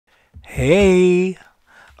Hey!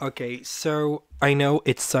 Okay, so I know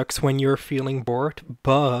it sucks when you're feeling bored,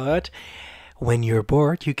 but when you're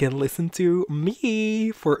bored, you can listen to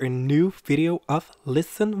me for a new video of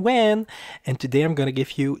Listen When. And today I'm gonna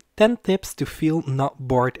give you 10 tips to feel not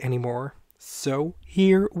bored anymore. So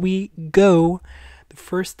here we go. The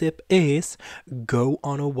first tip is go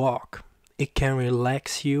on a walk. It can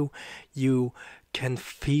relax you. You can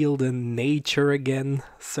feel the nature again.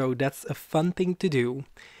 So that's a fun thing to do.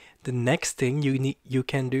 The next thing you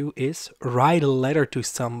can do is write a letter to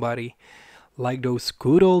somebody, like those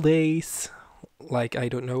good old days. Like, I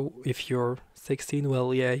don't know if you're 16,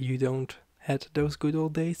 well, yeah, you don't had those good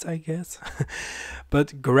old days, I guess.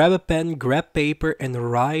 But grab a pen, grab paper,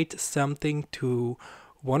 and write something to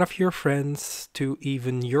one of your friends, to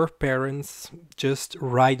even your parents. Just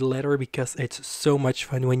write a letter because it's so much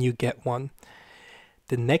fun when you get one.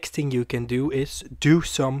 The next thing you can do is do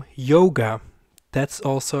some yoga. That's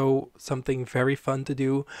also something very fun to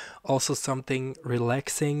do, also something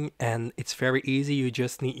relaxing, and it's very easy. You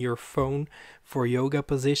just need your phone for yoga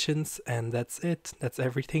positions, and that's it. That's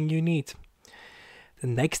everything you need. The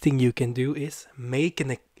next thing you can do is make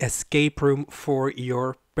an escape room for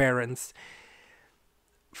your parents.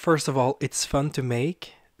 First of all, it's fun to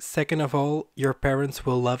make. Second of all, your parents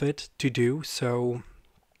will love it to do, so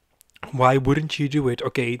why wouldn't you do it?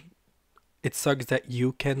 Okay, it sucks that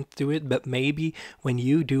you can't do it, but maybe when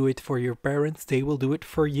you do it for your parents, they will do it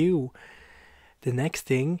for you. The next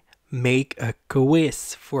thing, make a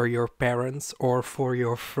quiz for your parents or for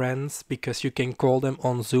your friends, because you can call them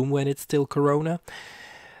on Zoom when it's still Corona.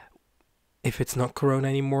 If it's not Corona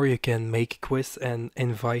anymore, you can make a quiz and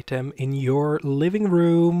invite them in your living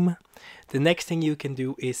room. The next thing you can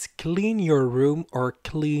do is clean your room or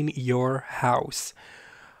clean your house.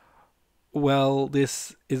 Well,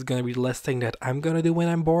 this is gonna be the last thing that I'm gonna do when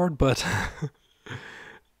I'm bored, but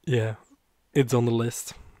yeah, it's on the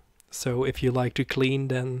list. So if you like to clean,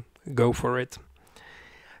 then go for it.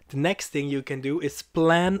 The next thing you can do is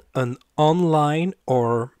plan an online,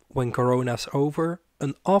 or when Corona's over,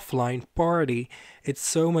 an offline party. It's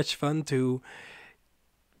so much fun to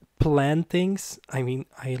plan things. I mean,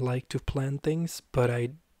 I like to plan things, but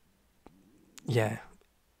yeah,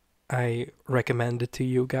 I recommend it to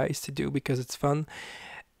you guys to do because it's fun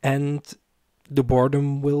and the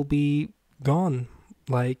boredom will be gone.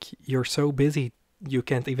 Like, you're so busy, you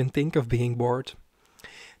can't even think of being bored.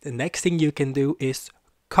 The next thing you can do is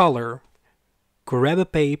color. Grab a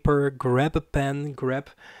paper, grab a pen,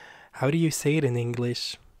 how do you say it in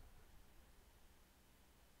English?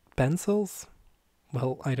 Pencils?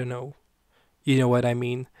 Well, I don't know. You know what I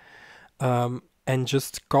mean. And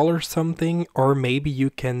just color something, or maybe you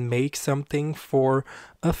can make something for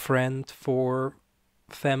a friend, for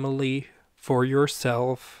family, for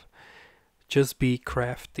yourself. Just be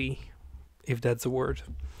crafty, if that's a word.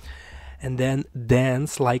 And then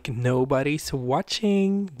dance like nobody's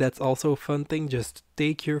watching. That's also a fun thing. Just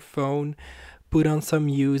take your phone, put on some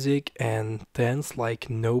music, and dance like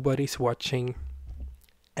nobody's watching.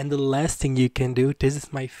 And the last thing you can do, this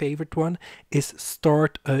is my favorite one, is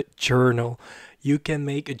start a journal. You can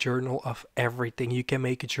make a journal of everything. You can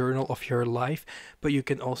make a journal of your life, but you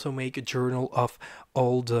can also make a journal of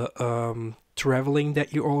all the traveling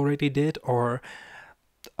that you already did, or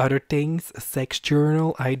other things, a sex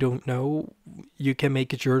journal, I don't know. You can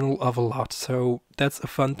make a journal of a lot. So that's a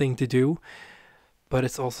fun thing to do, but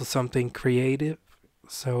it's also something creative.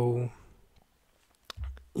 So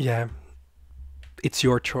yeah, it's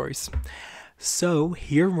your choice. So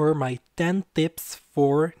here were my 10 tips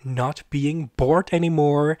for not being bored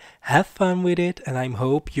anymore. Have fun with it, and I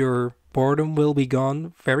hope your boredom will be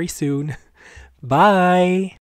gone very soon. Bye!